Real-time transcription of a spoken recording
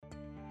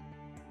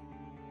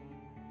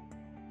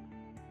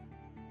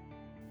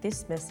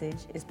This message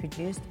is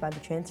produced by the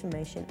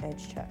Transformation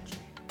Edge Church.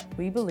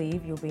 We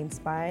believe you'll be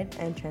inspired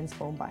and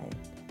transformed by it.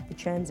 The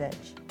Trans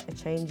Edge, a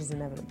change is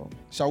inevitable.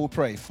 Shall we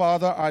pray?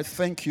 Father, I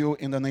thank you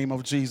in the name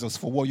of Jesus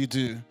for what you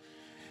do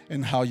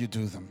and how you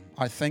do them.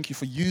 I thank you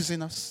for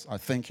using us. I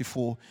thank you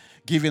for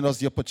giving us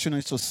the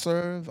opportunity to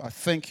serve. I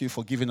thank you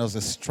for giving us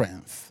the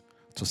strength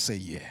to say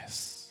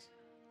yes.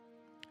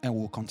 And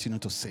we'll continue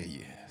to say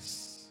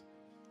yes.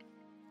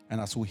 And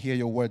as we hear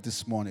your word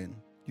this morning,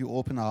 you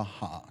open our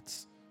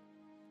hearts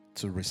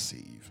to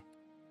receive.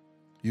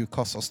 You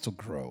cause us to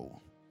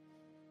grow.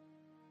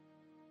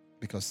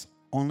 Because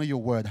only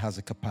your word has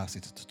the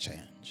capacity to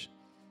change.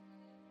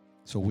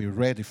 So we're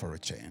ready for a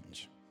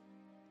change.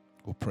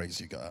 We'll praise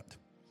you, God.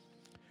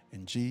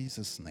 In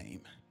Jesus'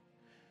 name,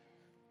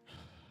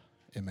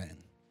 amen.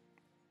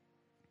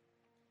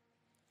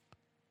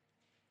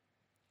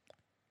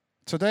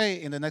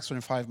 Today, in the next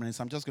 25 minutes,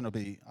 I'm just going to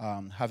be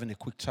having a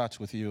quick chat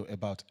with you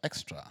about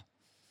extra.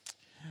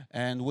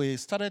 And we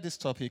started this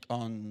topic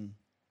on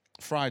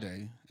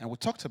Friday, and we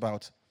talked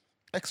about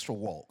extra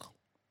walk.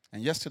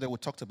 And yesterday, we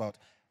talked about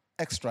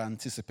extra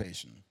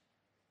anticipation.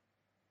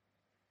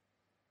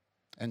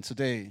 And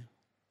today,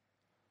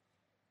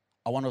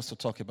 I want us to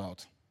talk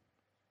about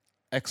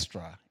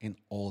extra in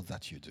all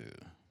that you do.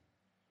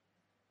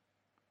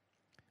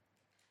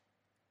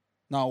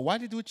 Now, why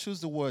did we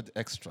choose the word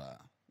extra?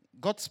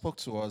 God spoke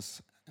to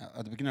us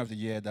at the beginning of the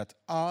year that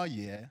our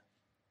year,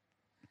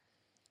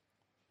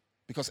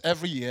 because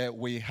every year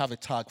we have a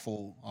tag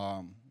for,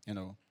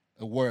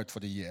 a word for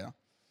the year.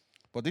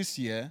 But this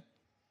year,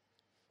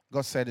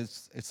 God said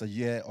it's a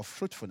year of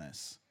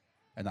fruitfulness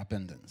and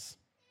abundance.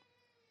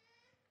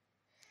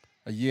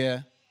 A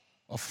year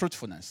of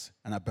fruitfulness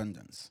and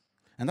abundance.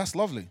 And that's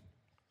lovely.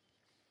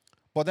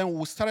 But then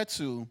we started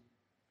to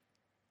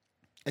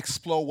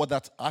explore what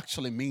that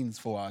actually means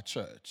for our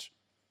church.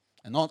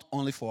 And not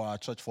only for our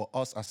church, for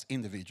us as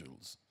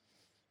individuals.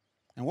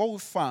 And what we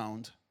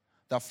found,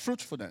 that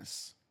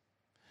fruitfulness,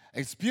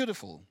 it's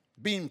beautiful,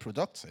 being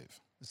productive,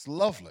 it's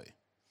lovely.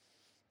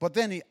 But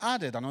then he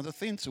added another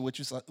thing to which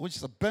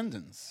is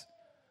abundance.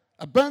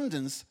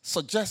 Abundance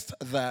suggests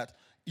that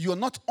you're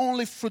not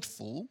only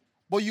fruitful,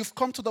 but you've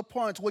come to the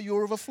point where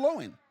you're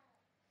overflowing.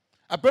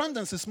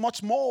 Abundance is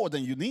much more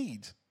than you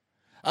need.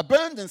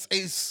 Abundance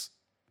is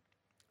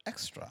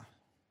extra.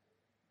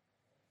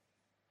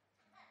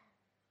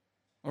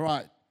 All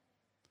right.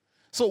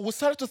 So we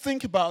started to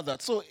think about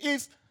that. So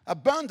if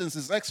abundance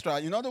is extra,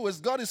 in other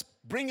words, God is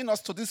bringing us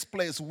to this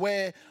place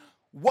where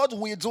what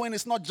we're doing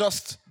is not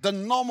just the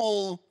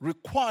normal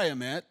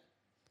requirement,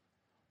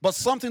 but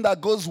something that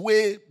goes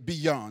way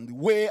beyond,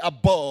 way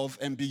above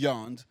and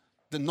beyond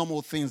the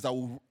normal things that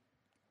we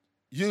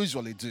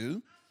usually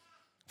do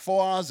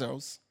for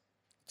ourselves,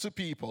 to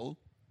people,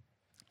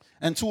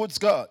 and towards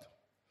God.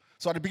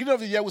 So at the beginning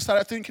of the year, we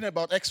started thinking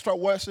about extra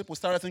worship. We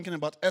started thinking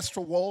about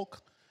extra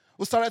walk.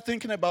 We started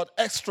thinking about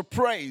extra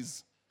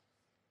praise.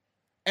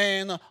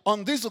 And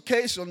on this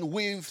occasion,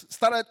 we've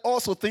started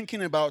also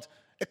thinking about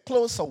a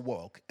closer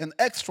walk, an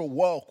extra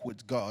walk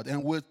with God.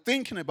 And we're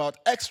thinking about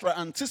extra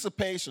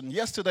anticipation.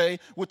 Yesterday,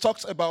 we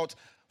talked about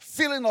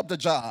filling up the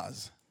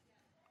jars.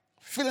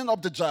 Filling up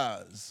the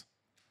jars.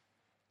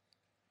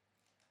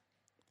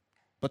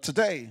 But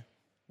today,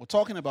 we're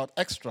talking about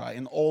extra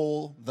in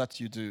all that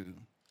you do.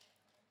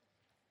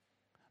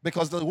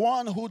 Because the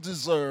one who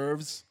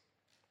deserves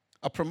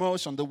a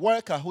promotion, the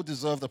worker who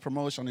deserves the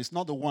promotion is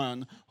not the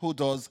one who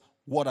does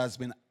what has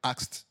been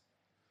asked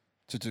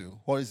to do,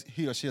 what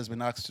he or she has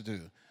been asked to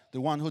do.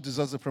 The one who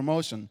deserves the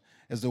promotion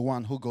is the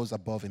one who goes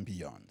above and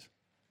beyond.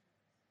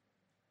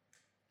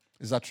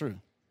 Is that true?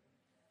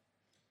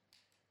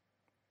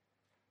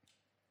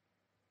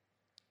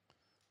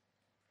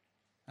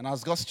 And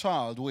as God's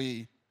child,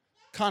 we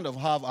kind of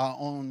have our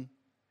own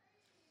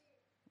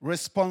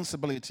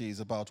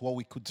responsibilities about what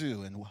we could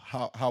do and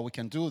how we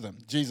can do them.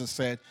 Jesus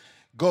said,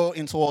 go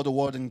into all the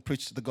world and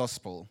preach the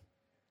gospel.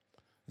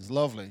 It's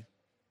lovely.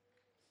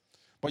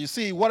 But you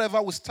see,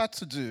 whatever we start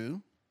to do,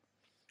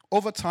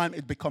 over time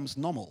it becomes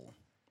normal.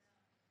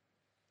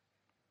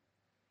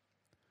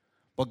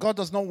 But God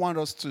does not want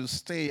us to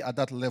stay at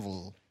that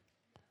level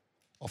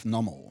of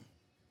normal.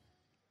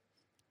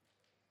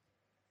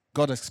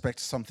 God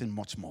expects something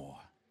much more.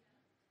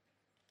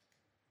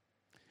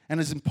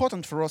 And it's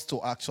important for us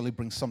to actually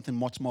bring something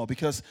much more,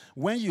 because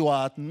when you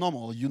are at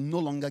normal, you no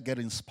longer get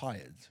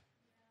inspired.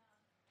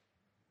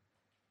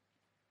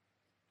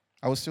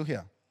 Are we still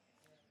here?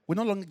 We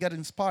no longer get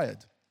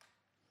inspired.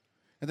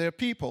 And there are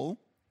people,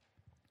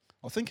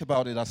 or think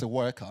about it as a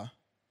worker.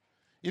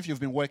 If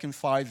you've been working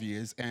 5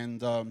 years and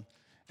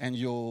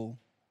your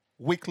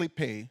weekly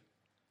pay,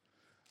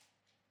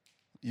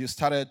 you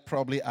started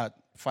probably at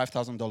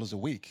 $5,000 a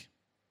week.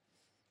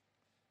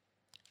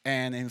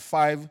 And in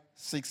 5,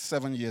 6,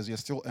 7 years, you're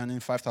still earning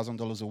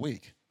 $5,000 a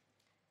week.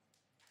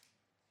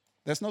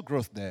 There's no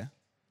growth there.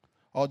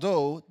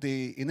 Although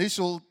the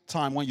initial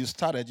time when you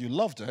started, you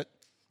loved it.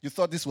 You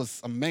thought this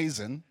was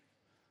amazing.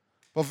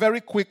 But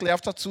very quickly,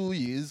 after 2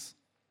 years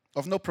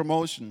of no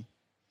promotion,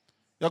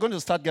 you're going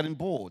to start getting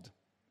bored.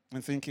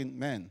 and thinking,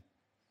 man,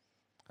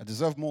 I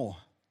deserve more.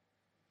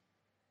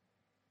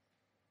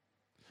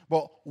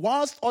 But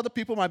whilst other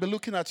people might be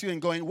looking at you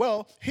and going,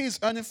 well, he's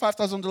earning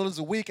 $5,000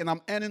 a week and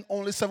I'm earning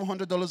only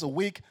 $700 a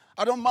week.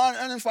 I don't mind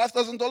earning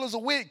 $5,000 a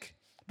week.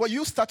 But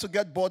you start to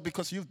get bored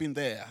because you've been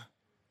there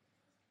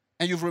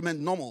and you've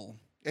remained normal.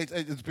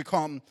 It's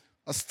become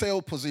a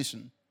stale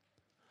position.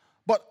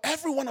 But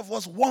every one of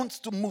us wants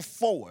to move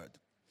forward,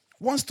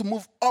 wants to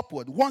move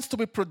upward, wants to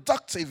be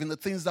productive in the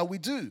things that we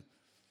do.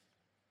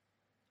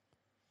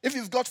 If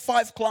you've got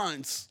 5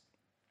 clients,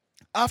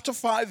 after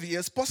 5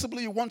 years,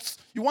 possibly you want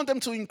them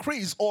to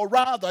increase, or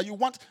rather you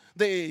want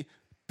the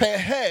per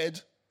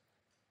head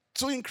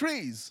to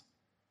increase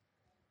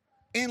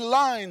in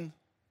line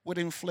with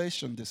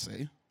inflation, they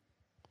say.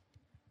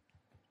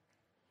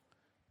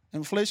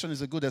 Inflation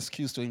is a good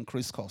excuse to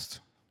increase cost,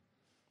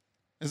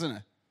 isn't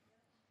it?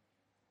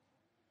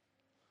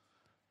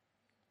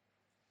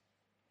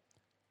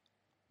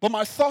 But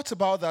my thought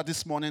about that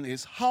this morning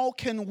is, how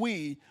can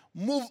we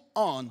move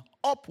on,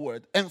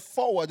 upward and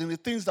forward in the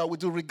things that we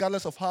do,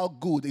 regardless of how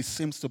good it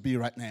seems to be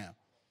right now?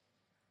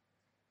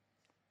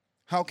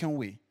 How can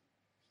we?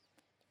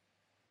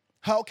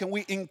 How can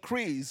we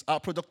increase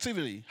our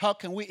productivity? How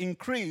can we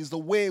increase the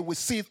way we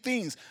see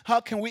things? How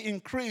can we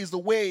increase the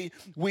way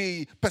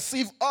we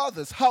perceive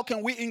others? How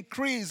can we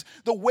increase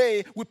the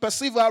way we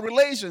perceive our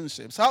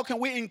relationships? How can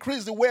we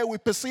increase the way we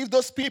perceive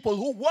those people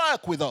who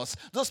work with us,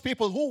 those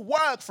people who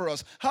work for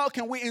us? How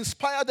can we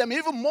inspire them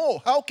even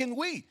more? How can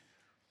we?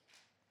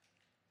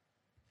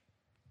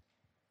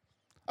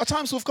 At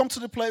times we've come to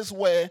the place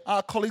where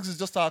our colleagues is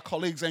just our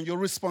colleagues and your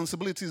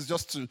responsibility is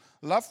just to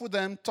laugh with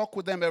them, talk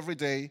with them every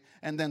day,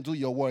 and then do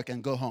your work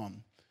and go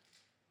home.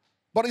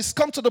 But it's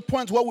come to the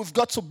point where we've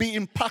got to be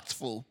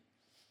impactful.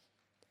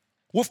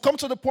 We've come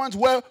to the point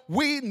where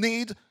we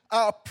need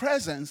our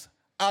presence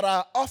at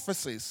our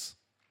offices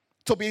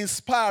to be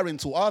inspiring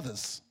to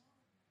others.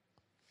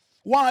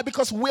 Why?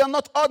 Because we are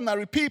not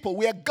ordinary people.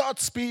 We are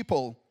God's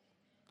people.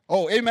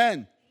 Oh,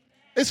 amen.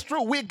 It's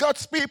true. We're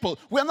God's people.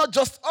 We're not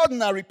just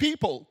ordinary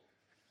people.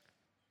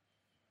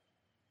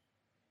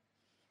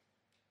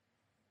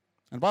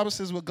 And the Bible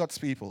says we're God's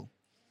people.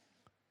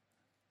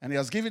 And He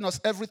has given us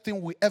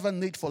everything we ever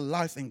need for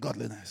life and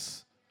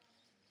godliness.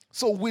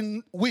 So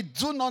we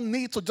do not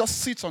need to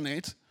just sit on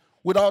it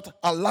without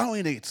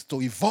allowing it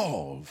to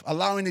evolve,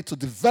 allowing it to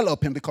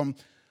develop and become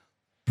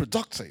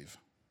productive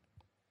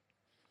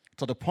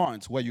to the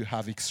point where you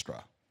have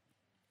extra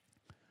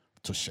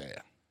to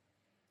share.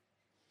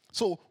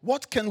 So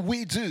what can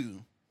we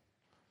do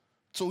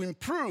to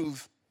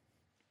improve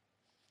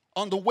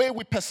on the way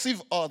we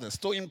perceive others,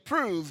 to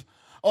improve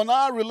on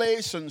our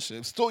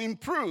relationships, to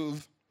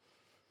improve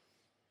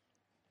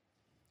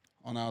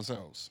on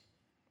ourselves?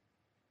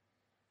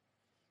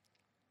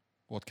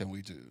 What can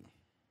we do?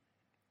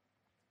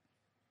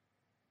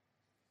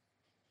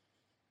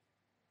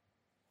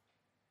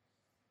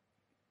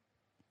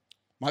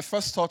 My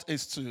first thought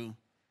is to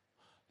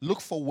look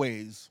for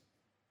ways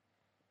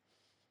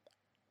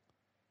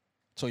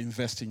to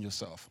invest in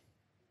yourself.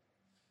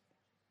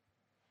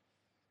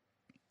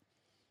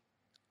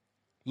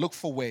 Look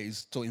for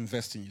ways to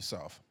invest in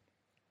yourself.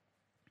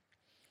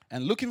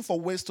 And looking for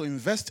ways to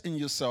invest in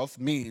yourself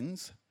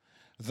means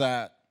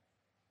that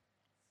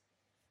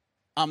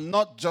I'm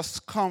not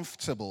just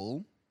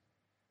comfortable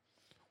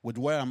with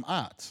where I'm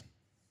at.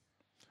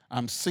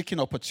 I'm seeking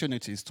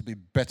opportunities to be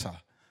better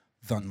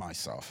than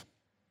myself.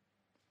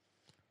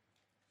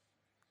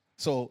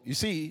 So, you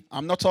see,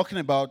 I'm not talking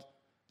about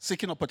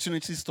seeking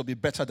opportunities to be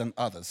better than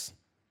others.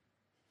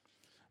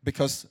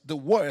 Because the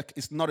work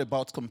is not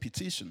about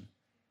competition.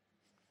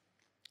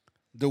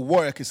 The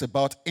work is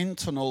about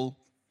internal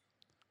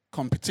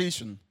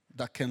competition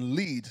that can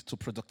lead to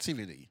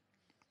productivity,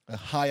 a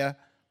higher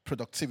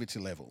productivity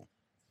level.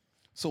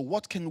 So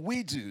what can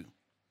we do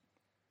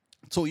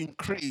to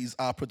increase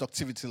our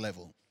productivity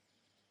level?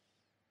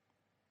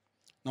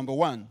 Number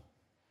one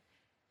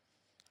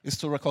is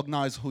to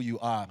recognize who you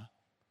are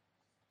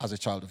as a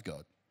child of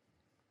God.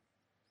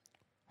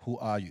 Who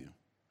are you?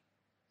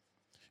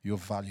 You're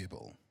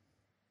valuable.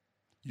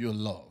 You're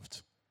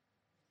loved.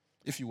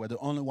 If you were the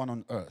only one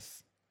on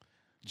earth,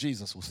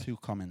 Jesus will still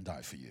come and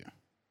die for you.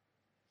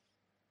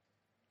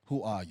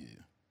 Who are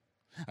you?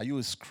 Are you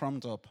a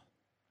scrummed up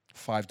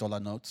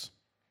 $5 note?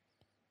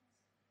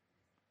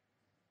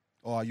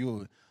 Or are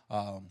you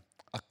a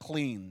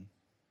clean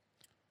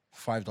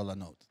 $5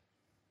 note?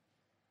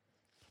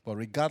 But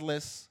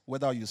regardless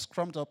whether you're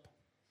scrummed up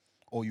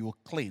or you're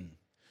clean,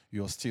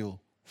 you're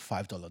still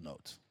 $5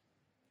 note.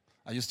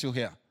 Are you still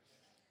here?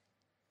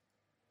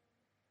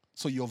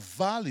 So your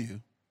value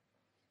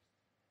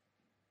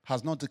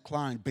has not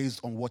declined based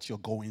on what you're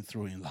going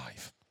through in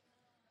life.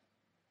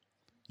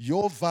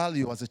 Your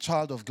value as a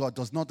child of God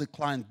does not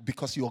decline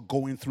because you're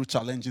going through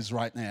challenges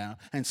right now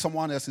and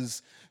someone else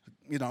is,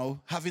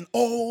 having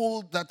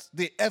all that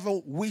they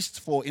ever wished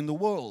for in the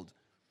world.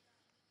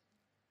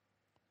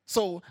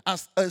 So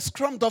as a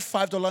scrummed up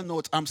 $5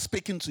 note, I'm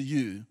speaking to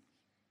you.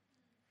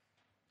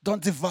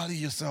 Don't devalue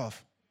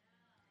yourself.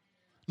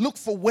 Look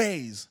for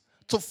ways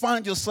to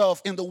find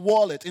yourself in the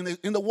wallet,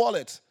 in the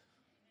wallet,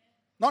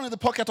 not in the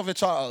pocket of a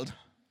child.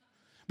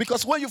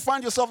 Because when you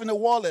find yourself in the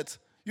wallet,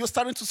 you're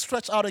starting to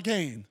stretch out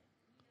again.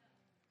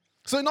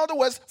 So in other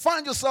words,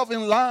 find yourself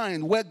in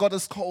line where God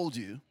has called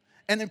you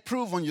and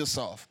improve on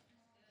yourself.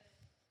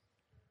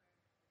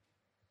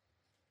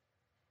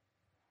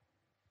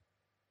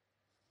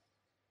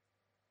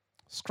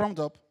 Scrummed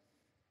up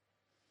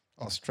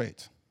or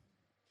straight,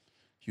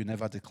 you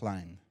never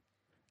decline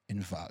in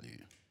value.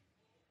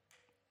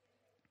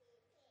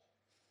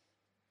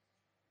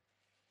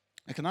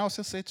 I can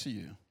also say to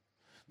you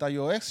that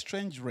your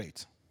exchange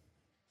rate,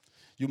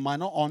 you might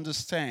not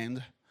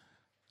understand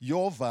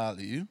your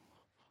value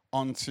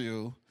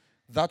until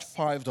that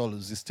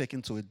 $5 is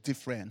taken to a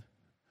different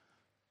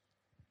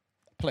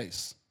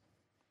place.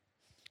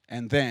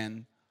 And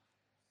then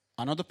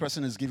another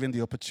person is given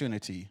the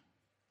opportunity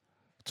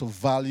to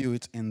value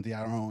it in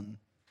their own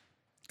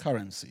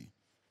currency.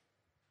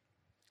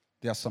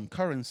 There are some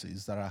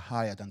currencies that are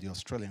higher than the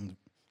Australian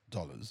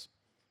dollars.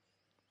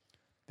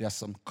 There are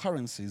some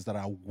currencies that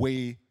are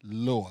way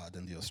lower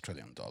than the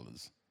Australian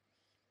dollars.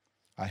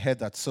 I heard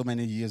that so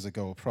many years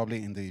ago,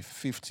 probably in the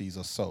 50s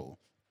or so,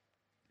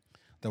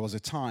 there was a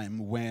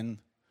time when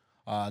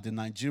the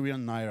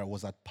Nigerian naira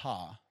was at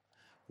par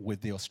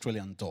with the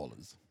Australian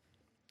dollars.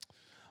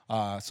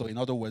 So in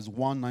other words,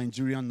 one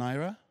Nigerian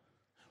naira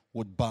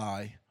would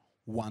buy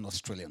one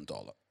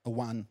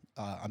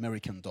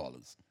American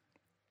dollars.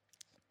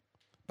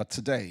 But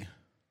today,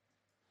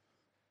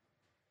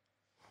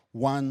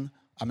 one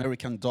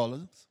American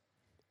dollar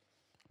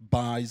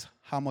buys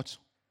how much?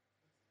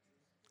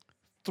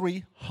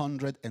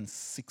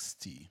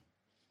 360.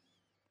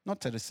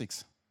 Not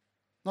 36.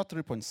 Not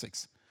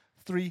 3.6.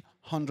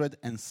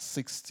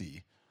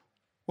 360.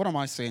 What am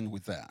I saying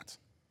with that?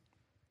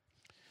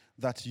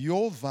 That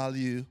your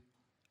value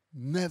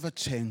never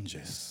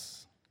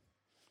changes.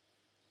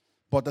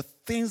 But the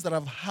things that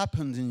have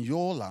happened in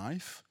your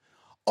life,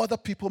 other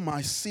people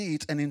might see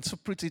it and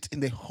interpret it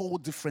in a whole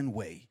different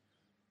way.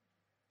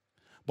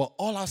 But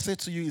all I say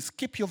to you is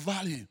keep your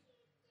value.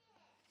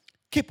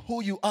 Keep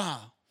who you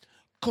are.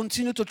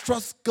 Continue to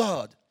trust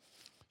God.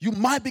 You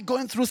might be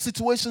going through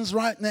situations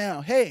right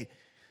now. Hey,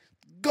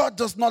 God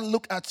does not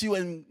look at you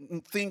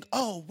and think,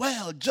 oh,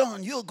 well,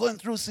 John, you're going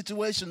through a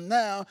situation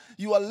now.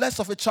 You are less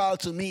of a child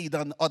to me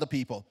than other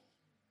people.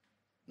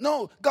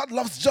 No, God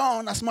loves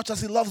John as much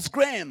as he loves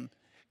Graham.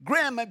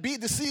 Graham might be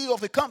the CEO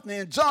of the company,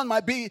 and John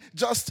might be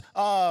just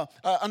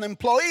an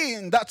employee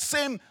in that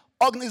same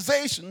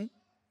organization.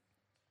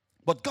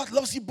 But God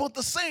loves you both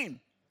the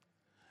same.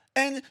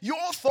 And your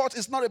thought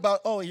is not about,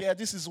 oh, yeah,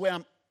 this is where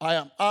I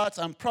am at.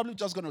 I'm probably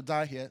just going to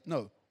die here.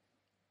 No.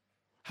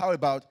 How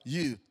about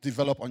you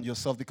develop on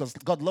yourself? Because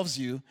God loves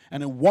you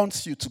and he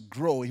wants you to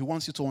grow. He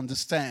wants you to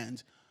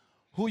understand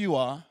who you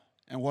are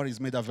and what is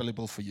made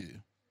available for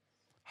you.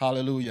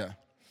 Hallelujah.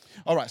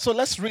 All right, so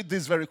let's read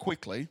this very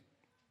quickly.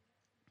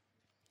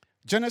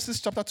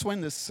 Genesis chapter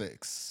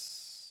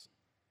 26,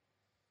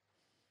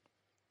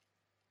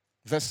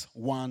 verse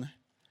 1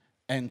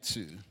 and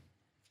 2.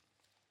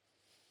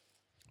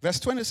 Verse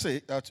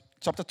 26,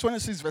 chapter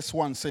 26, verse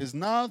 1 says,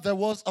 now there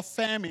was a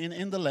famine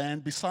in the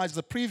land besides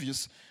the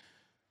previous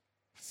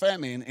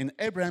famine in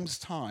Abraham's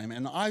time,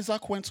 and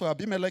Isaac went to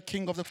Abimelech,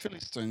 king of the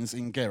Philistines,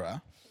 in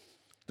Gerar.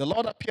 The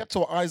Lord appeared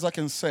to Isaac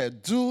and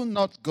said, do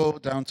not go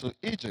down to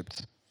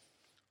Egypt.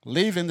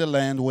 Live in the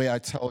land where I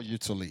tell you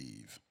to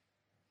live.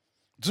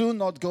 Do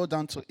not go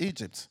down to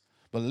Egypt,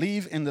 but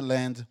live in the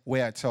land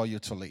where I tell you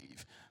to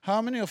live.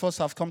 How many of us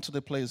have come to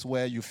the place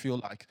where you feel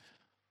like,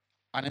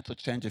 I need to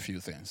change a few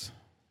things?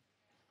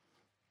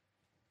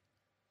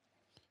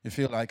 You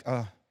feel like,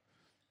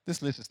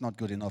 this list is not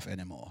good enough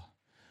anymore.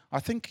 I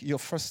think your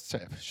first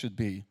step should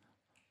be,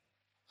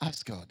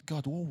 ask God,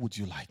 God, what would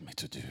you like me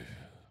to do?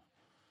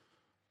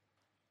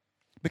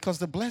 Because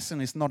the blessing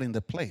is not in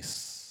the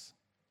place.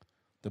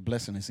 The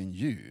blessing is in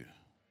you.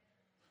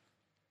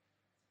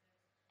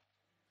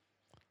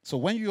 So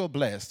when you are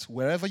blessed,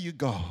 wherever you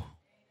go,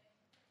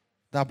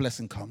 that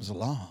blessing comes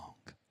along.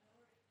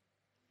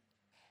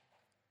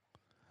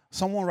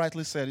 Someone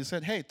rightly said, he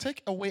said, hey,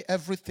 take away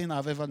everything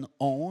I've ever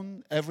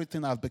owned,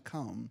 everything I've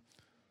become.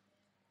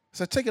 He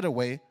said, take it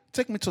away.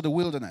 Take me to the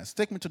wilderness.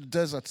 Take me to the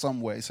desert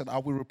somewhere. He said, I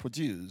will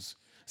reproduce.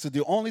 He said,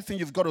 the only thing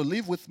you've got to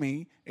leave with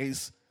me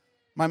is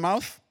my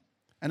mouth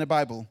and a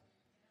Bible.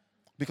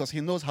 Because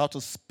he knows how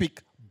to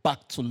speak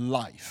back to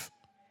life.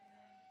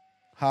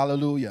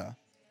 Hallelujah.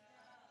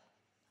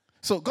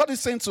 So God is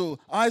saying to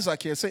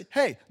Isaac here, say,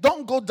 hey,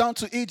 don't go down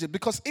to Egypt.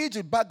 Because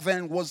Egypt back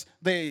then was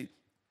the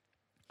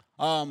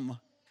world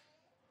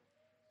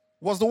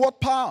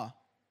power.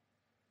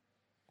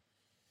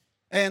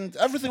 And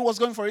everything was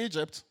going for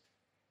Egypt.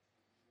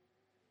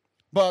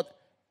 But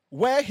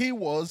where he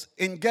was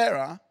in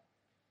Gerar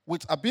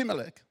with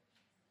Abimelech,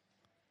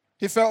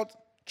 he felt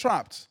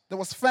trapped. There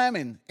was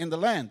famine in the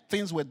land.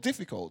 Things were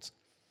difficult.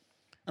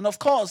 And of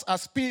course,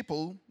 as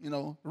people,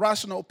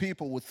 rational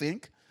people would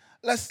think,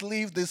 let's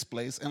leave this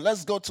place and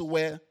let's go to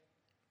where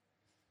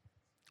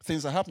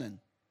things are happening.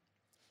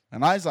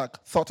 And Isaac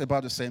thought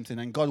about the same thing,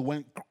 and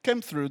God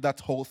came through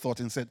that whole thought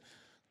and said,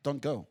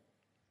 don't go.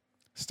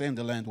 Stay in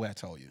the land where I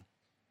tell you.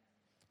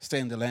 Stay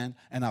in the land,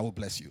 and I will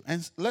bless you.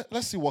 And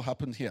let's see what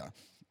happened here.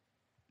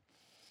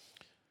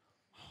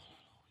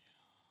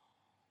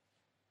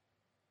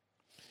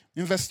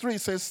 In verse 3,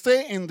 it says,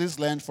 stay in this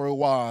land for a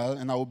while,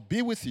 and I will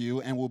be with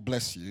you and will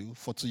bless you.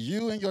 For to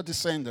you and your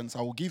descendants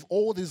I will give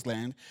all this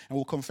land, and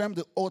will confirm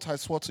the oath I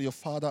swore to your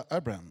father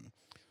Abraham.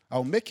 I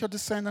will make your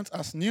descendants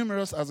as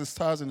numerous as the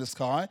stars in the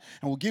sky,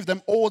 and will give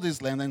them all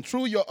this land, and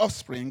through your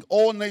offspring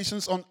all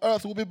nations on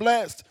earth will be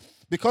blessed.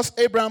 Because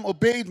Abraham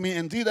obeyed me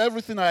and did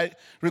everything I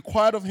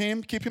required of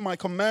him, keeping my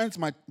commands,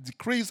 my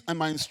decrees, and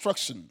my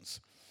instructions.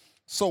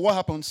 So what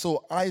happened?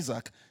 So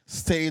Isaac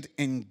stayed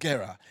in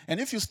Gerar. And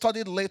if you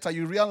studied later,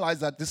 you realize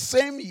that the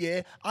same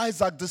year,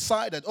 Isaac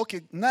decided,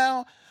 okay,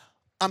 now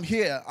I'm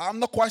here. I'm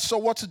not quite sure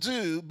what to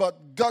do,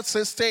 but God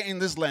says stay in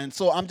this land.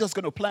 So I'm just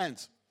going to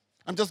plant.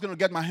 I'm just going to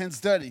get my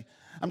hands dirty.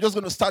 I'm just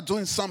going to start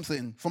doing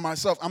something for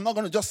myself. I'm not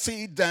going to just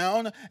sit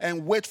down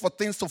and wait for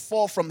things to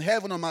fall from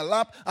heaven on my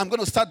lap. I'm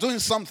going to start doing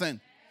something.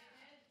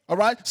 All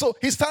right? So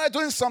he started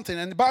doing something.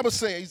 And the Bible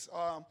says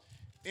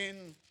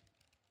in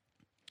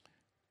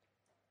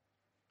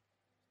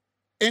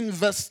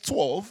verse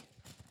 12,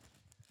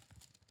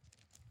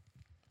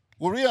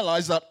 we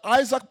realize that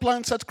Isaac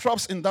planted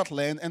crops in that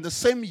land, and the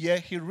same year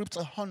he reaped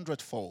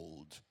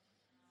 100-fold.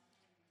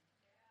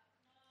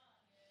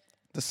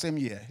 The same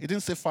year. He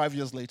didn't say 5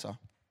 years later.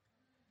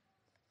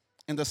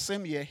 In the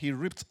same year, he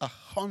reaped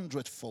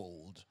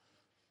 100-fold.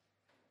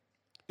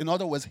 In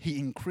other words, he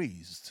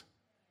increased.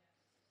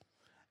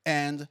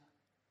 And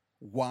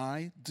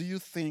why do you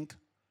think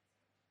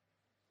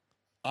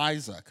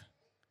Isaac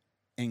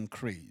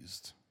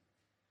increased?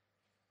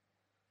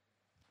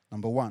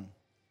 Number one,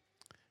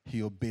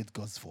 he obeyed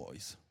God's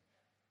voice.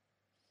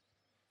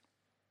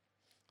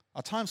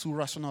 At times we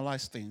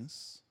rationalize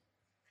things.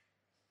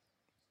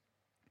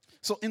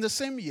 So in the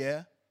same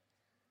year,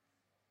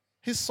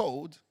 he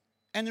sowed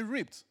and he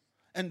reaped.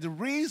 And the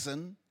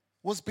reason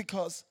was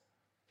because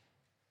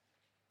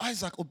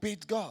Isaac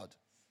obeyed God.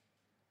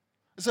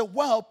 He said,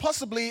 well,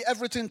 possibly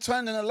everything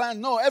turned in the land.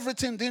 No,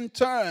 everything didn't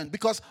turn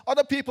because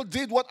other people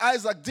did what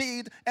Isaac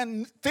did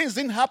and things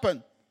didn't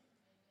happen.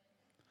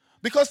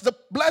 Because the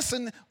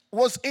blessing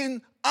was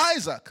in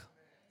Isaac.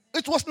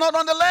 It was not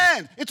on the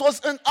land. It was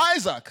in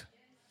Isaac.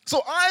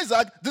 So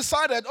Isaac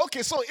decided,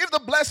 okay, so if the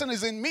blessing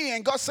is in me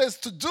and God says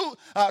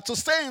to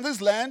stay in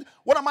this land,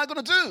 what am I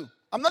going to do?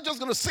 I'm not just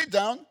going to sit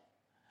down.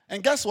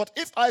 And guess what?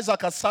 If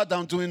Isaac had sat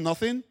down doing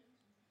nothing,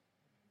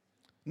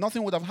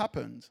 nothing would have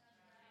happened.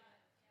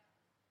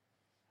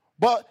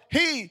 But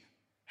he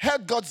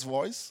heard God's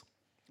voice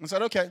and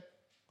said, okay,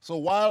 so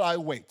while I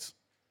wait,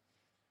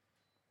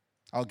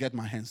 I'll get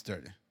my hands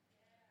dirty.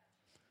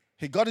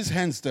 He got his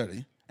hands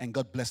dirty and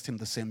God blessed him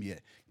the same year.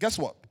 Guess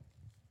what?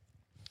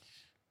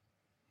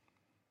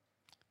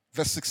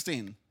 Verse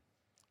 16.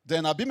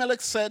 Then Abimelech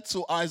said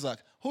to Isaac,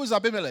 who is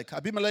Abimelech?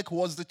 Abimelech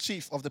was the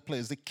chief of the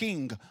place, the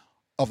king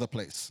of the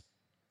place.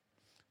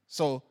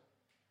 So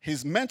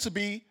he's meant to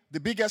be the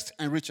biggest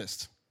and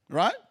richest,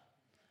 right?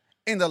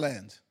 In the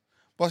land.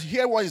 But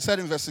hear what he said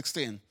in verse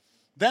 16.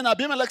 Then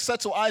Abimelech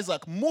said to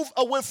Isaac, move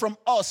away from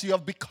us. You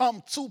have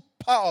become too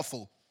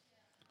powerful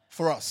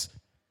for us.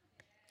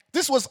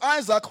 This was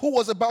Isaac who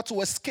was about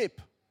to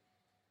escape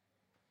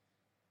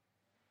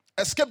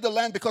the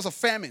land because of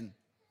famine.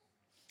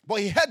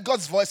 But he heard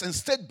God's voice and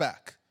stayed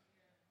back.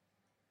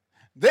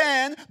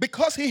 Then,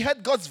 because he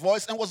heard God's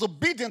voice and was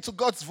obedient to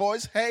God's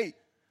voice, he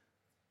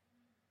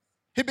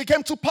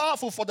became too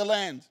powerful for the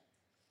land.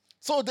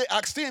 So they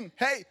asked him,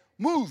 hey,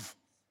 move.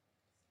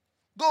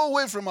 Go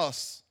away from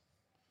us.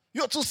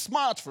 You're too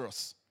smart for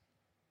us.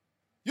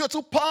 You're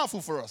too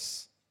powerful for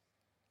us.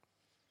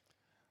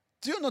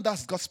 Do you know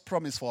that's God's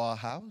promise for our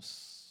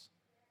house?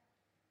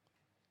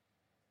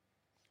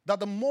 That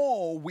the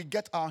more we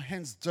get our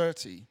hands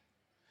dirty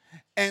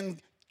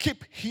and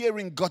keep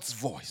hearing God's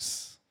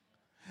voice,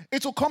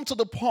 it will come to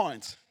the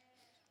point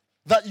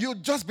that you'll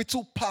just be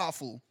too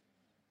powerful.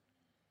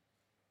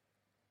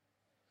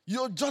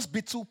 You'll just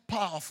be too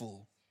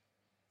powerful.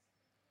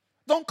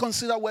 Don't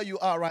consider where you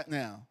are right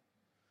now.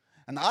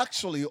 And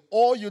actually,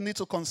 all you need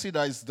to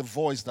consider is the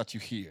voice that you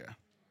hear.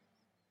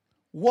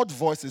 What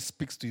voices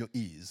speaks to your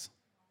ears?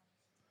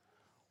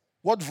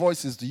 What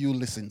voices do you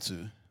listen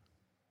to?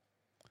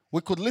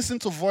 We could listen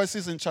to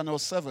voices in Channel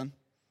 7.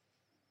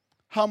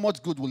 How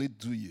much good will it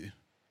do you?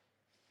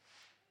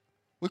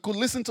 We could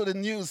listen to the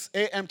news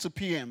AM to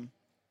PM.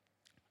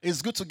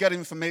 It's good to get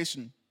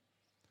information.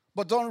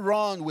 But don't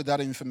run with that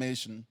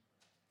information.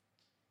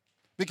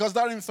 Because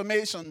that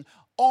information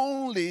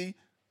only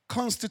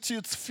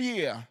constitutes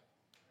fear.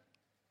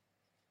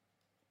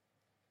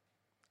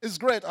 It's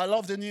great. I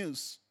love the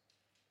news.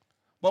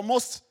 But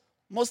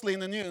mostly in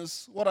the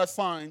news, what I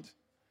find,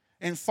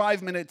 in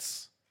 5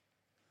 minutes,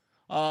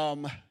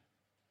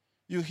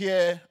 you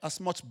hear as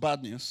much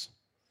bad news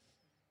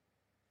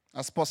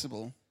as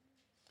possible.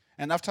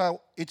 And after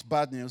each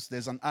bad news,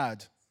 there's an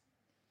ad.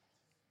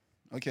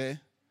 Okay?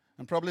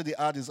 And probably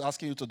the ad is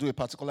asking you to do a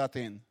particular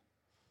thing.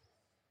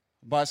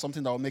 buy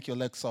something that will make your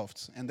leg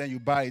soft, and then you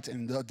buy it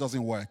and it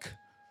doesn't work.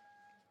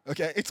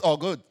 Okay, it's all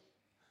good.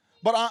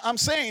 But I'm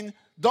saying,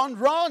 don't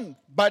run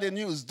by the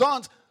news.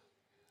 Don't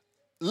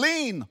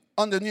lean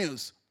on the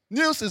news.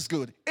 News is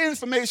good.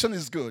 Information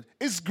is good.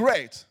 It's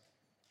great.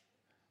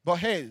 But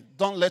hey,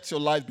 don't let your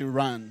life be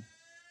run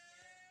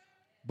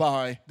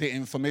by the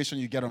information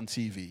you get on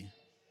TV.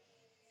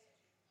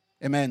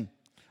 Amen.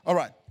 All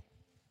right.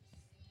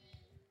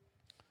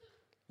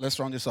 Let's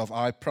round this off.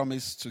 I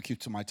promise to keep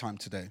to my time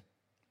today.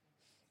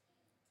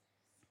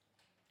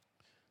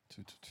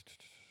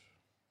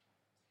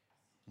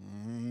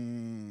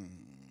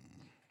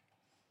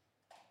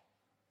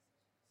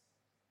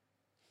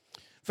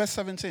 Verse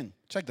 17.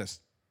 Check this.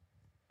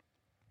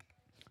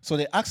 So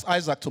they asked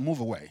Isaac to move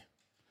away.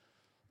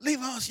 Leave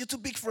us, you're too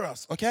big for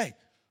us. Okay.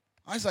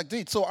 Isaac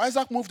did. So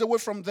Isaac moved away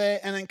from there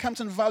and encamped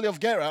in the valley of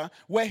Gerar,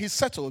 where he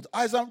settled.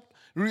 Isaac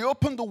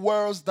reopened the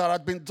wells that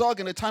had been dug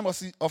in the time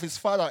of his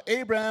father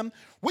Abraham,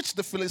 which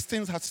the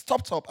Philistines had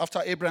stopped up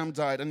after Abraham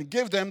died, and he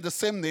gave them the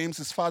same names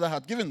his father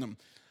had given them.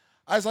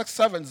 Isaac's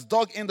servants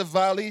dug in the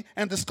valley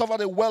and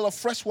discovered a well of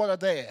fresh water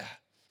there.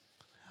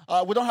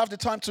 We don't have the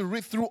time to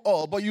read through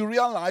all, but you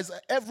realize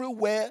that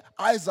everywhere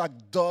Isaac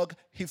dug,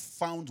 he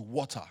found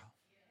water.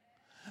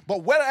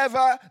 But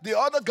wherever the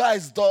other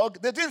guys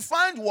dug, they didn't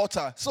find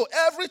water. So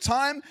every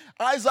time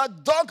Isaac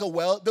dug a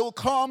well, they will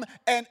come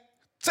and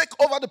take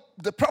over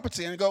the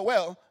property and go,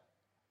 well,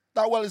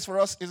 that well is for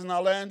us, it's in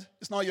our land,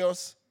 it's not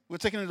yours, we're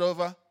taking it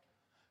over.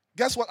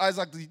 Guess what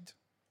Isaac did?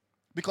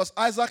 Because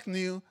Isaac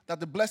knew that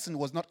the blessing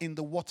was not in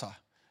the water,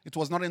 it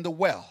was not in the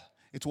well,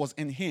 it was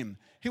in him.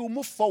 He will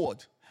move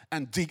forward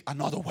and dig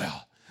another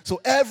well.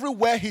 So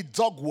everywhere he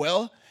dug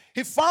well,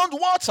 he found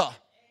water.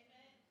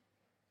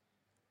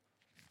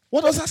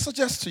 What does that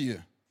suggest to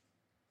you?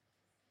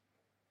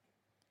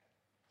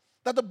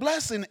 That the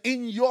blessing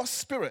in your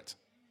spirit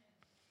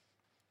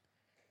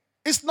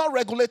is not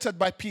regulated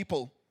by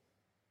people.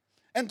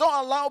 And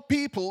don't allow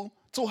people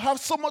to have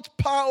so much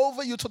power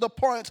over you to the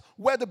point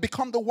where they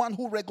become the one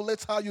who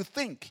regulates how you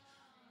think.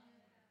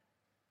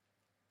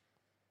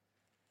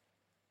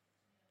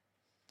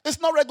 It's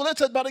not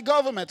regulated by the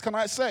government, can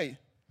I say?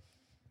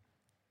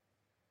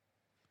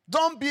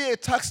 Don't be a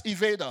tax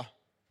evader.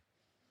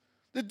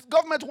 The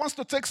government wants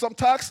to take some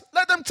tax,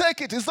 let them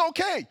take it. It's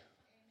okay.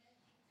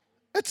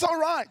 It's all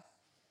right.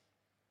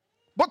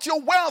 But your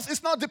wealth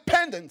is not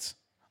dependent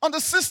on the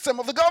system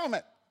of the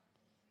government.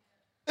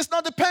 It's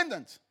not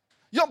dependent.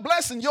 Your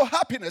blessing, your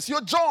happiness,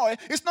 your joy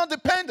is not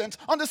dependent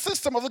on the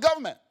system of the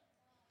government.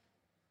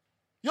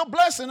 Your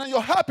blessing and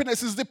your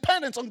happiness is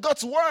dependent on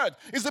God's word.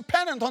 It's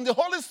dependent on the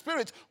Holy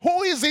Spirit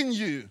who is in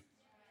you.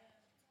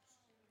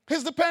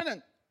 He's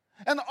dependent.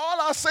 And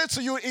all I say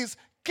to you is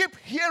keep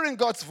hearing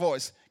God's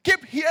voice.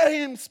 Keep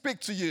hearing him speak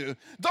to you.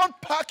 Don't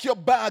pack your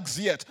bags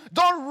yet.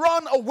 Don't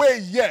run away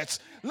yet.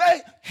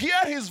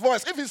 Hear his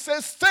voice. If he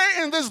says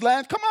stay in this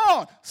land, come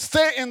on,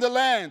 stay in the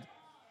land.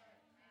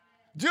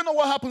 Do you know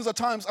what happens at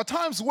times? At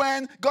times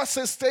when God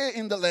says stay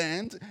in the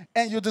land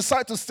and you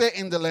decide to stay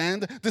in the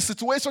land, the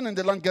situation in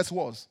the land gets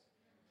worse.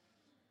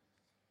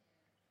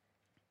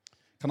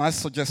 Can I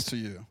suggest to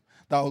you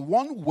that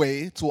one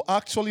way to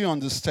actually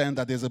understand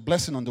that there's a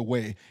blessing on the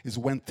way is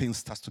when things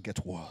start to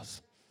get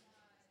worse.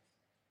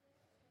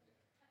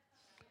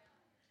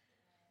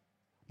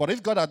 But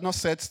if God had not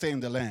said stay in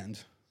the land,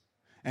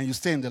 and you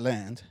stay in the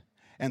land,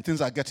 and things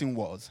are getting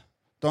worse,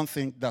 don't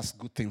think that's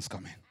good things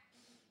coming.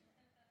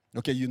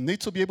 Okay, you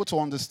need to be able to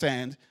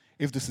understand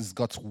if this is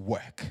God's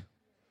work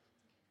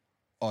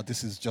or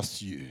this is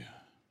just you.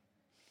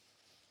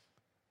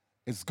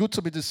 It's good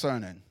to be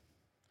discerning.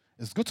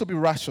 It's good to be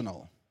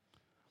rational,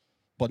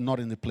 but not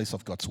in the place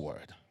of God's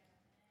word.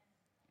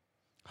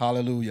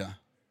 Hallelujah.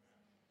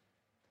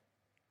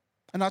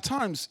 And at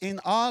times in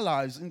our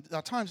lives,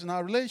 at times in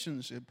our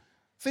relationship,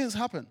 things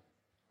happen.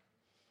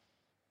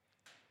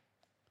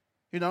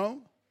 You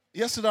know,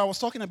 yesterday I was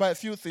talking about a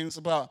few things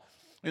about,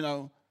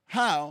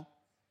 how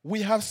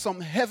we have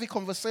some heavy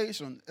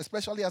conversation,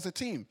 especially as a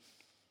team.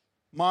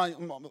 My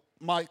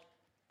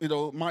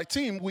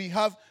team, we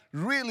have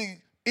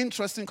really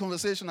interesting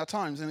conversation at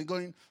times, and they're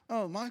going,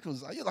 "Oh,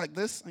 Michaels, are you like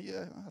this?"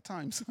 Yeah, at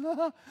times.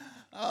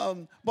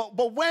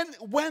 But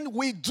when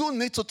we do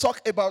need to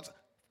talk about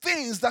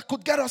things that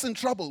could get us in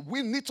trouble,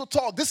 we need to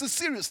talk. This is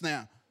serious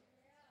now.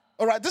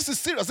 All right, this is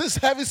serious. This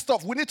is heavy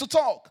stuff. We need to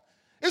talk.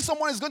 If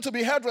someone is going to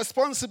be held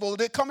responsible,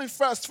 they're coming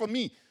first for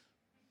me.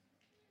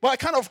 But I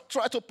kind of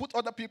try to put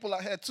other people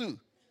ahead too.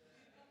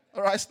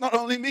 All right, it's not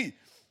only me.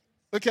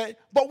 Okay,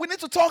 but we need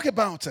to talk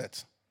about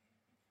it.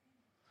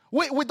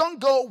 We don't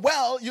go,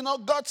 well,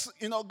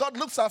 God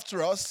looks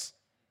after us,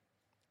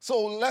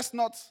 so let's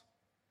not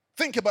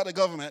think about the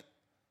government.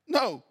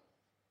 No.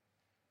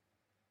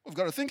 We've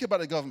got to think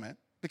about the government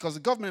because the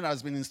government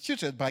has been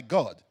instituted by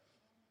God.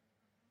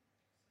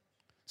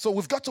 So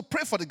we've got to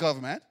pray for the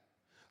government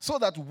so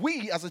that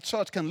we as a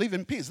church can live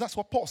in peace. That's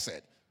what Paul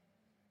said.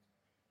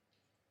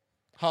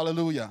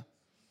 Hallelujah.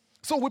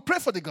 So we pray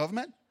for the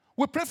government.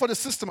 We pray for the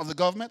system of the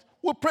government.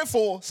 We pray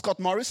for Scott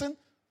Morrison.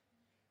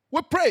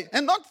 We pray,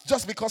 and not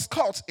just because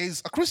Kurt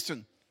is a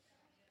Christian.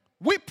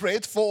 We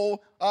prayed for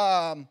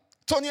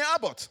Tony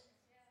Abbott.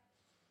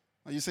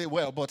 And you say,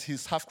 well, but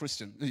he's half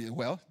Christian.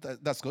 Well,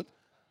 that's good.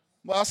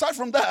 But aside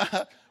from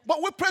that,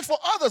 but we prayed for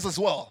others as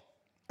well.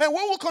 And we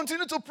will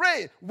continue to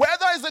pray.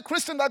 Whether it's a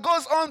Christian that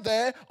goes on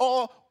there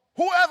or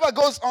whoever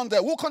goes on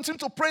there, we'll continue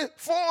to pray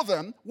for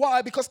them.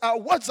 Why? Because our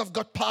words have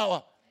got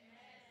power.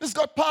 It's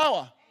got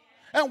power.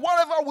 And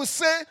whatever we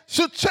say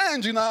should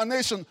change in our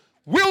nation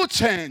will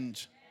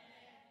change.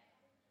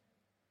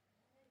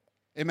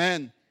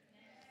 Amen.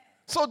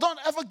 So don't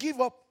ever give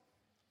up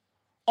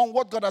on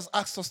what God has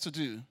asked us to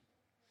do.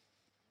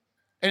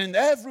 And in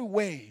every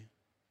way,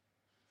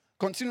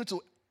 continue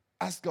to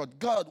ask God,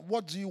 God,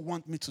 what do you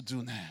want me to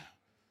do now?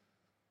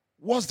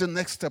 What's the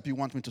next step you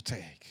want me to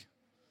take?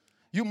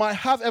 You might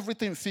have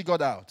everything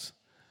figured out,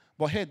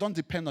 but hey, don't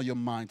depend on your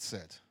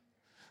mindset.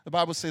 The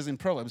Bible says in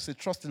Proverbs, it says,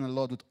 trust in the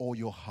Lord with all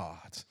your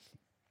heart.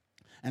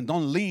 And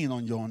don't lean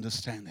on your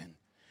understanding.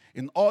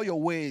 In all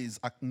your ways,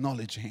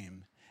 acknowledge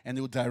him, and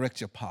he will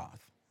direct your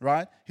path.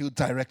 Right? He will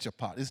direct your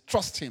path. It's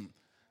trust him.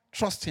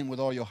 Trust him with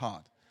all your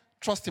heart.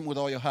 Trust him with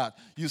all your heart.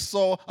 You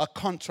saw a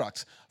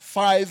contract,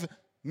 $5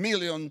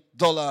 million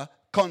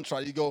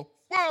contract. You go,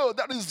 whoa,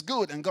 that is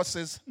good. And God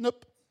says,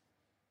 nope.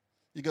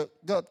 You go,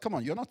 God, come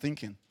on, you're not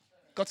thinking.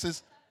 God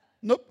says,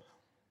 nope.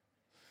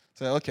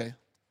 Say, okay,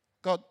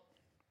 God,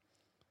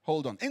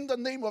 hold on. In the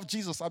name of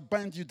Jesus, I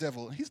bind you,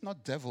 devil. He's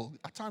not devil.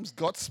 At times,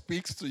 God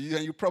speaks to you,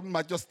 and you probably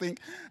might just think,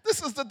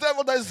 this is the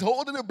devil that is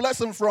holding a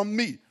blessing from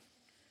me.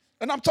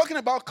 And I'm talking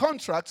about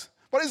contracts,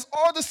 but it's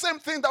all the same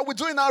thing that we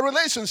do in our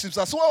relationships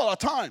as well at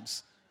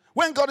times.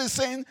 When God is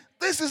saying,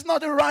 this is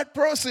not the right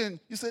person,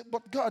 you say,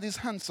 but God is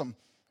handsome.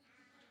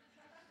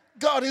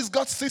 God has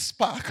got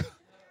six-pack.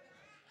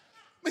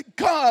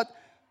 God,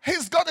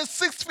 he's got a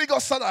 6-figure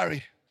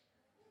salary.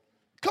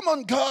 Come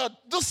on, God,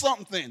 do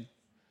something.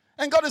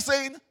 And God is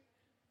saying,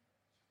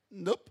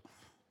 nope.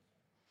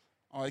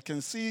 I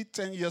can see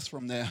 10 years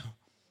from now.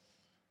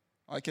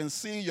 I can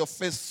see your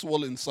face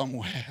swollen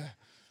somewhere.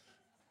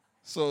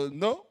 So,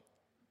 no.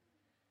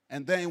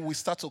 And then we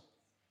start to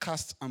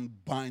cast and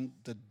bind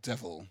the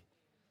devil.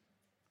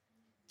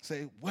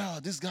 Say,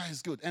 well, this guy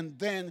is good. And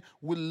then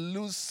we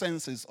lose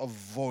senses of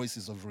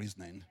voices of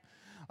reasoning.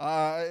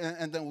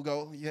 And then we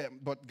go, yeah,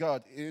 but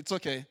God, it's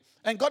okay.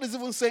 And God is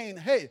even saying,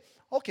 hey,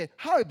 okay,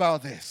 how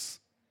about this?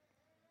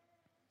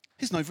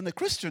 He's not even a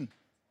Christian.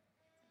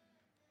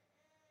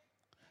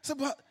 So,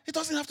 but he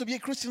doesn't have to be a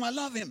Christian. I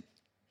love him.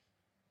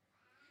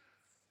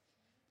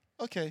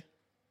 Okay,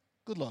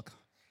 good luck.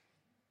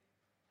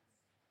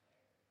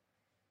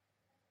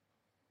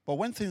 But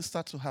when things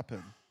start to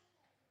happen,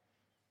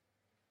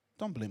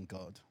 don't blame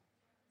God.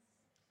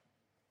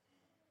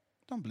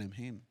 Don't blame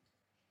him.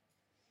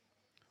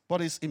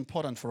 But it's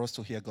important for us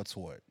to hear God's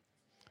word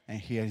and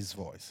hear his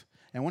voice.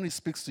 And when he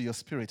speaks to your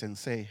spirit and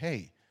say,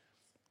 hey,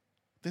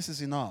 this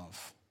is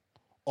enough,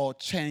 or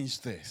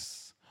change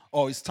this,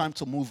 or it's time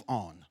to move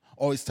on,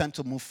 or it's time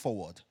to move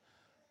forward,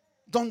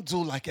 don't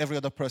do like every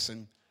other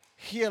person.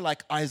 Hear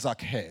like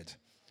Isaac heard.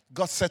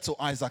 God said to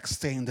Isaac,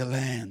 stay in the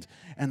land,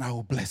 and I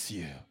will bless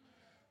you.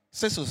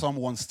 Say to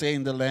someone, stay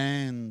in the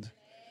land.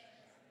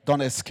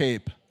 Don't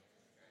escape.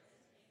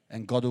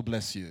 And God will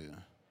bless you.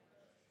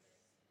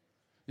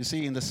 You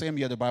see, in the same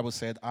year, the Bible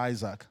said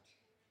Isaac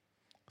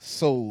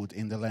sowed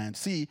in the land.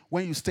 See,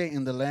 when you stay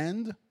in the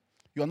land,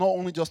 you're not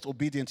only just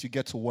obedient, you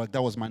get to work.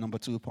 That was my number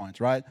 2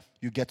 point, right?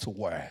 You get to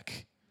work.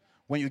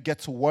 When you get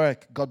to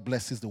work, God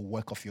blesses the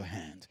work of your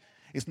hand.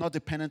 It's not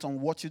dependent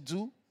on what you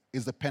do.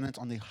 Is dependent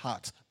on the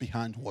heart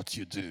behind what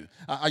you do.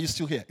 Are you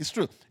still here? It's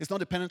true. It's not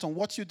dependent on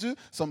what you do.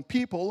 Some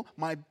people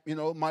might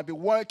be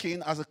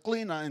working as a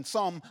cleaner, and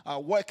some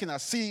are working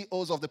as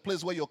CEOs of the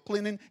place where you're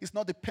cleaning. It's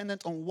not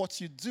dependent on what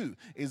you do.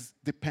 It's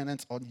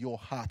dependent on your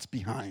heart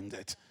behind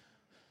it.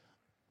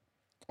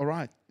 All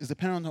right? It's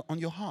dependent on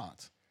your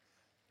heart.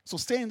 So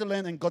stay in the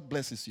land and God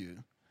blesses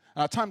you.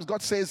 And at times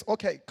God says,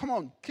 okay, come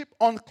on, keep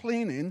on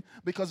cleaning,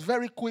 because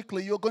very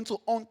quickly you're going to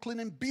own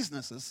cleaning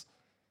businesses.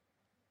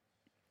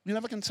 You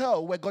never can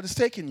tell where God is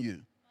taking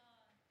you.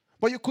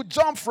 But you could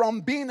jump from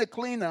being a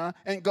cleaner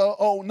and go,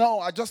 oh, no,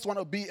 I just want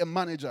to be a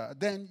manager.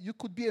 Then you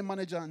could be a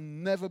manager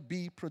and never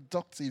be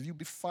productive. You'll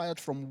be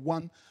fired from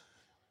one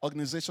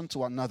organization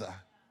to another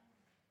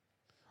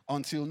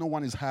until no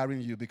one is hiring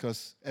you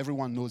because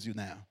everyone knows you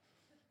now.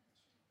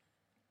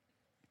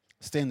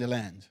 Stay in the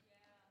land.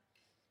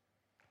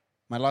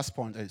 My last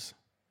point is,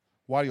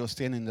 while you're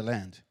staying in the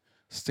land,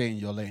 stay in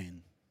your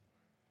lane.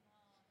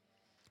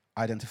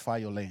 Identify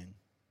your lane.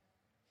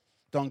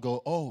 Don't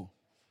go, oh,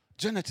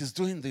 Janet is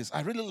doing this.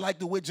 I really like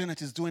the way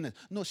Janet is doing it.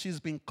 No, she's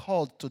been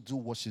called to do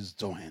what she's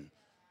doing.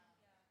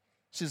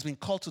 She's been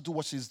called to do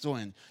what she's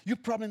doing. You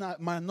probably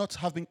might not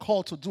have been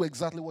called to do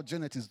exactly what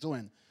Janet is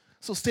doing.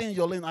 So stay in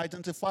your lane.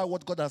 Identify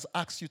what God has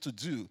asked you to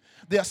do.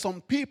 There are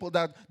some people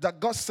that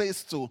God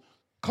says to,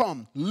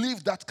 come,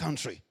 leave that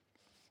country.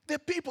 There are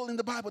people in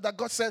the Bible that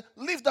God said,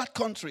 leave that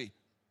country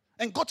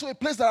and go to a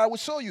place that I will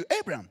show you.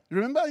 Abraham,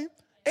 remember him?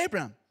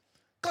 Abraham.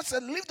 God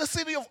said, leave the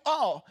city of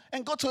Ar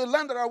and go to a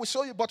land that I will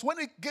show you. But when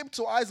it came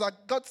to Isaac,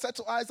 God said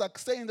to Isaac,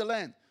 stay in the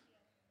land.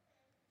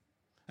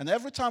 And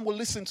every time we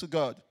listen to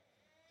God,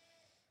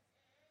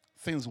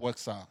 things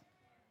works out.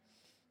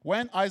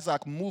 When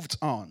Isaac moved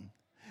on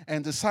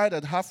and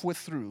decided halfway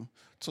through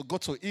to go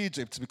to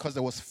Egypt because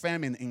there was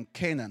famine in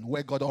Canaan,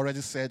 where God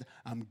already said,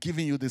 I'm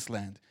giving you this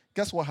land,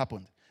 guess what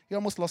happened? He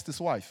almost lost his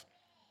wife.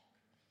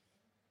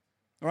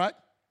 All right?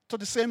 To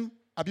the same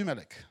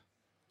Abimelech.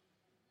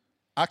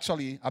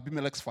 Actually,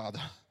 Abimelech's father.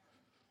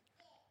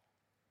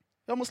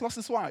 He almost lost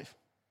his wife.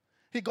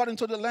 He got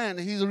into the land.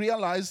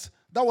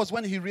 That was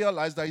when he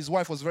realized that his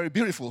wife was very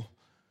beautiful.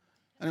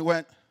 And he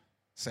went,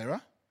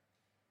 Sarah?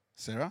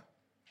 Sarah?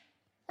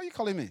 Why are you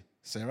calling me?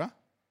 Sarah?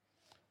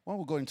 When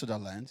we go into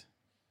that land,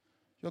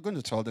 you're going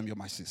to tell them you're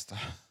my sister.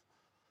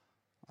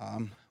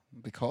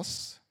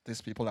 Because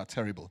these people are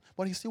terrible.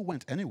 But he still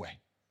went anyway.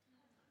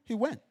 He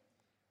went.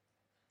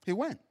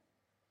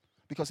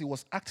 Because he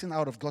was acting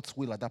out of God's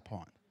will at that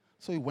point.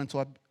 So he went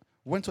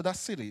to that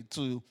city,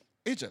 to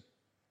Egypt,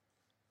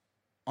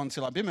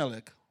 until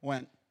Abimelech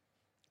went,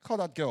 call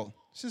that girl.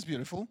 She's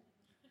beautiful.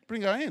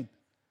 Bring her in.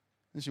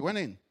 And she went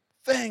in.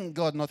 Thank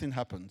God nothing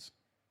happened.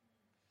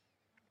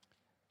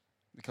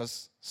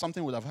 Because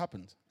something would have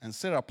happened. And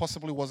Sarah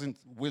possibly wasn't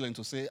willing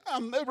to say,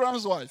 I'm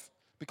Abraham's wife.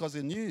 Because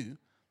they knew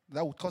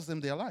that would cost them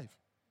their life.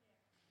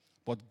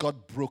 But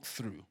God broke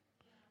through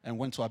and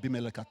went to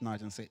Abimelech at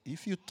night and said,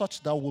 if you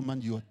touch that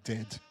woman, you're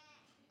dead.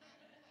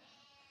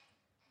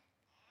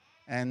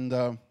 And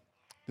the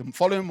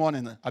following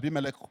morning,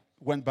 Abimelech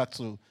went back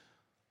to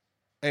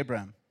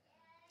Abraham.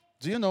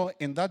 Do you know,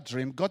 in that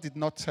dream, God did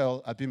not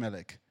tell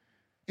Abimelech,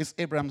 it's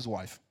Abraham's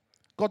wife.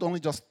 God only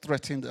just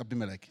threatened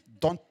Abimelech,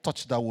 don't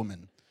touch that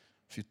woman.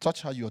 If you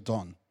touch her, you're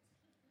done.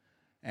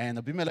 And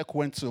Abimelech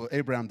went to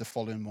Abraham the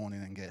following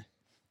morning and said,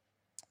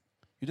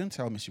 you didn't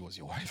tell me she was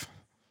your wife.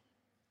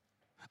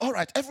 All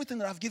right, everything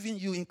that I've given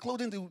you,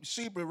 including the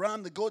sheep, the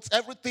ram, the goats,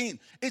 everything,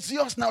 it's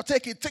yours now.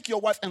 Take it. Take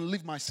your wife and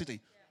leave my city.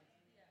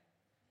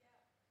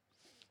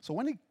 So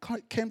when it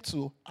came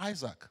to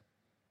Isaac's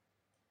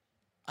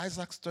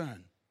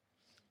turn,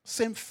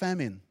 same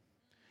famine.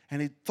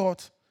 And he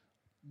thought,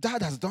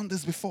 Dad has done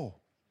this before.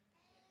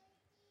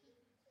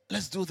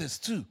 Let's do this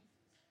too.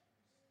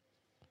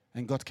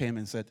 And God came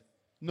and said,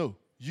 no,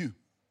 you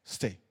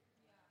stay.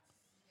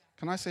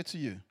 Can I say to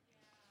you,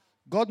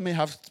 God may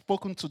have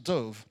spoken to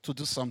Dove to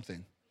do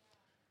something.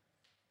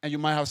 And you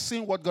might have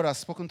seen what God has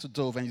spoken to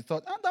Dove and you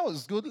thought, that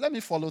was good, let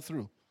me follow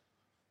through.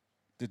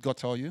 Did God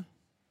tell you?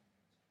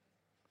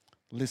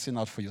 Listen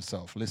out for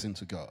yourself. Listen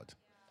to God.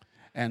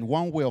 And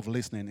one way of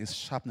listening is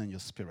sharpening your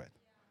spirit.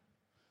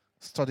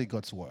 Study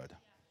God's word.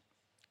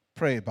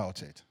 Pray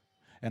about it.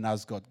 And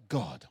ask God,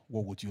 God,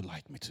 what would you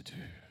like me to do?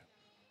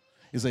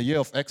 It's a year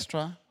of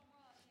extra,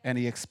 and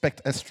He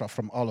expects extra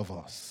from all of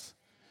us.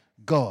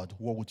 God,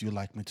 what would you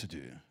like me to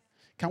do?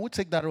 Can we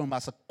take that home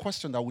as a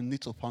question that we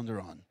need to ponder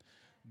on?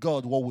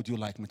 God, what would you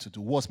like me to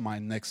do? What's my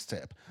next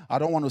step? I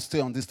don't want to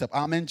stay on this step.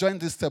 I'm enjoying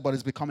this step, but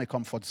it's become a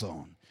comfort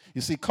zone. You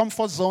see, at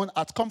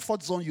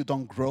comfort zone, you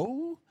don't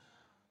grow.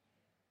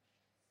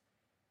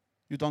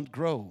 You don't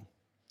grow.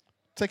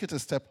 Take it a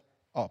step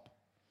up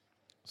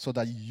so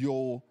that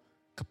your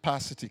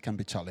capacity can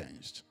be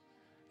challenged.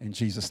 In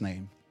Jesus'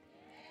 name.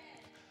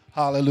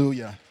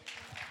 Hallelujah.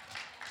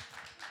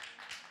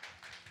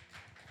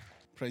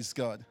 Praise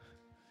God.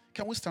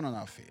 Can we stand on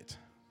our feet?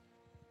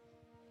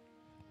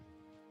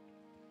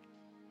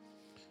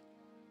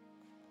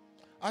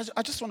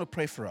 I just want to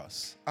pray for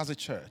us as a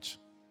church.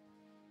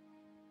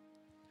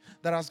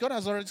 That as God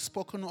has already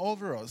spoken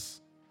over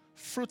us,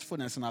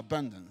 fruitfulness and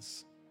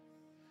abundance,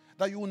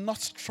 that you will not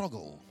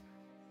struggle.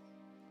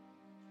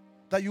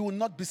 That you will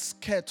not be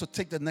scared to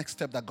take the next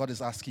step that God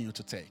is asking you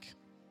to take.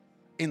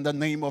 In the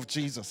name of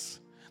Jesus.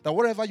 That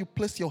wherever you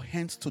place your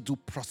hands to do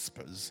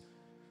prospers.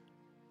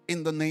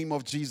 In the name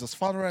of Jesus.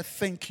 Father, I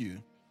thank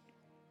you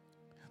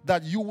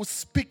that you will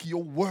speak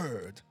your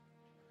word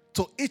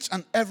to each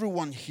and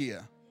everyone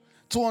here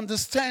to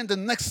understand the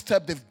next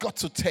step they've got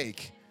to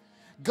take.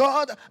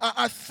 God,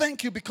 I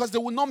thank you because they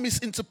will not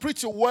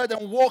misinterpret your word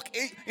and walk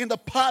in the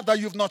path that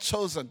you've not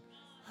chosen.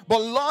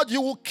 But Lord,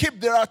 you will keep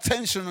their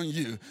attention on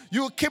you.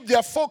 You will keep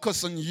their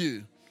focus on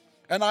you.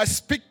 And I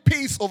speak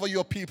peace over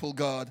your people,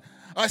 God.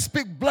 I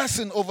speak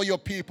blessing over your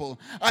people.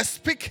 I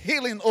speak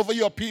healing over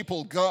your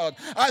people, God.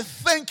 I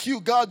thank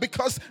you, God,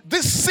 because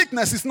this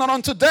sickness is not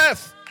unto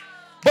death,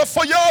 but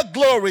for your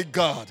glory,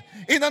 God.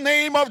 In the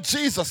name of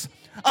Jesus,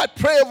 I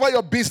pray over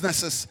your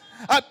businesses.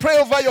 I pray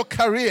over your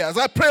careers.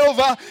 I pray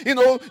over,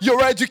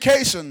 your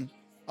education.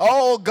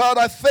 Oh, God,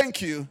 I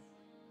thank you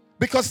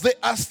because they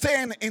are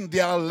staying in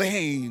their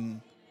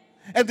lane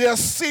and they are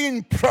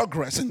seeing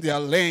progress in their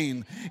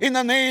lane. In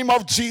the name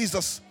of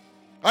Jesus,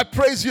 I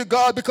praise you,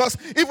 God, because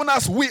even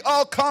as we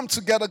all come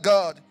together,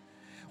 God,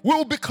 we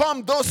will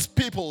become those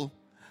people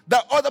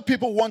that other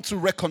people want to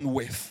reckon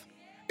with.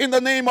 In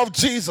the name of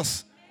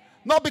Jesus.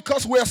 Not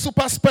because we are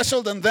super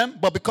special than them,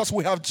 but because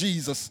we have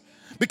Jesus.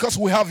 Because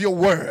we have your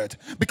word.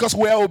 Because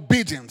we are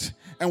obedient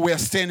and we are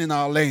staying in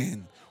our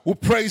lane. We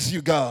praise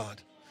you,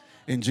 God.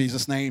 In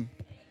Jesus' name,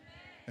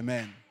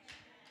 amen.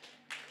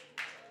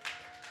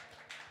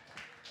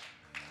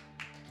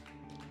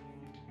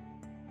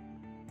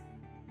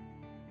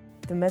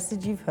 The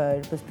message you've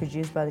heard was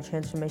produced by the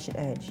Transformation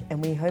Edge,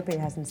 and we hope it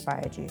has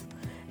inspired you.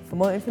 For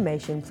more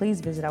information,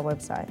 please visit our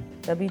website,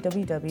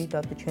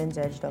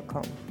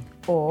 www.thetransedge.com,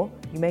 or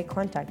you may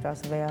contact us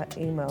via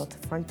email to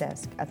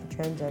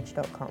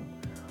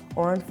frontdesk@thetransedge.com,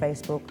 or on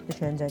Facebook, The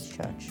Trans Edge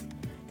Church.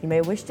 You may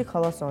wish to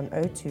call us on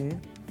 02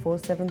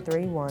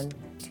 4731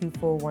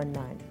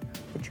 2419.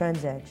 The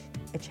Trans Edge,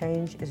 a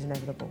change is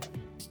inevitable.